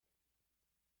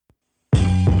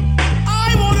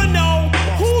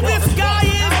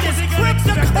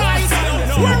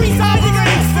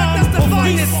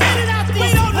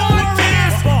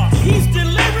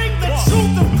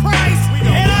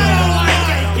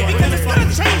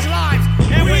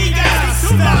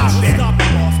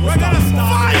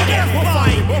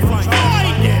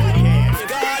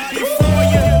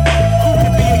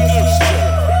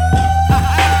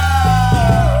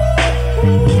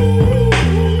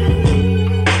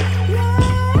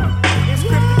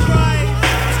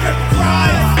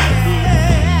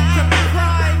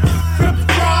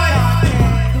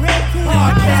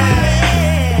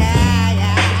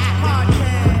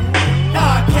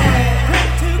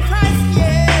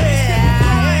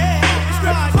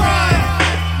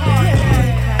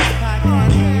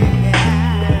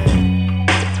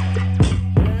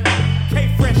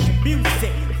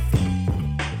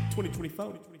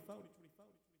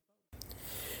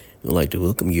I'd like to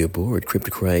welcome you aboard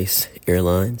Cryptochrist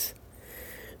Airlines.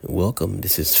 Welcome.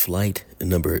 This is flight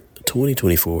number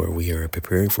 2024. We are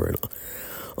preparing for an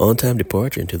on-time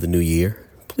departure into the new year.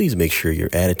 Please make sure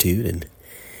your attitude and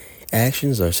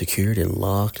actions are secured and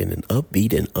locked in an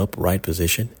upbeat and upright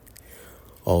position.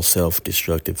 All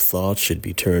self-destructive thoughts should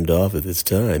be turned off at this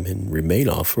time and remain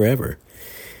off forever.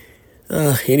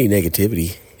 Any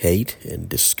negativity, hate, and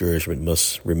discouragement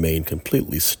must remain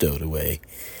completely stowed away.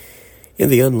 In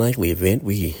the unlikely event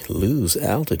we lose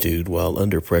altitude while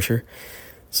under pressure,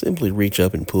 simply reach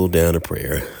up and pull down a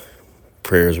prayer.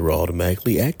 Prayers will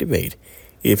automatically activate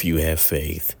if you have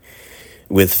faith.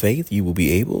 With faith, you will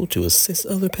be able to assist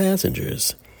other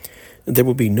passengers. There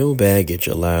will be no baggage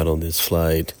allowed on this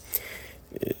flight.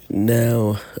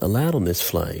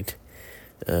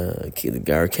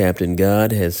 Our Captain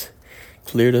God has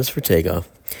cleared us for takeoff.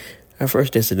 Our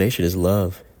first destination is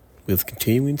love, with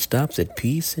continuing stops at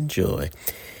peace and joy.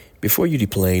 Before you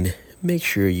deplane, make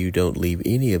sure you don't leave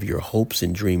any of your hopes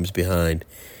and dreams behind.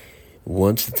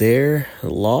 Once they're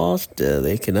lost,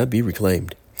 they cannot be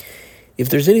reclaimed. If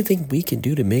there's anything we can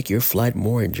do to make your flight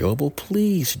more enjoyable,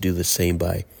 please do the same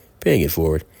by paying it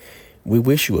forward. We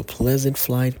wish you a pleasant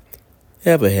flight.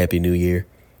 Have a happy new year,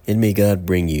 and may God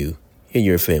bring you and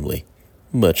your family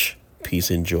much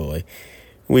peace and joy.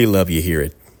 We love you here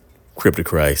at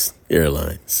Cryptochrist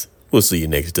Airlines. We'll see you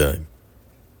next time.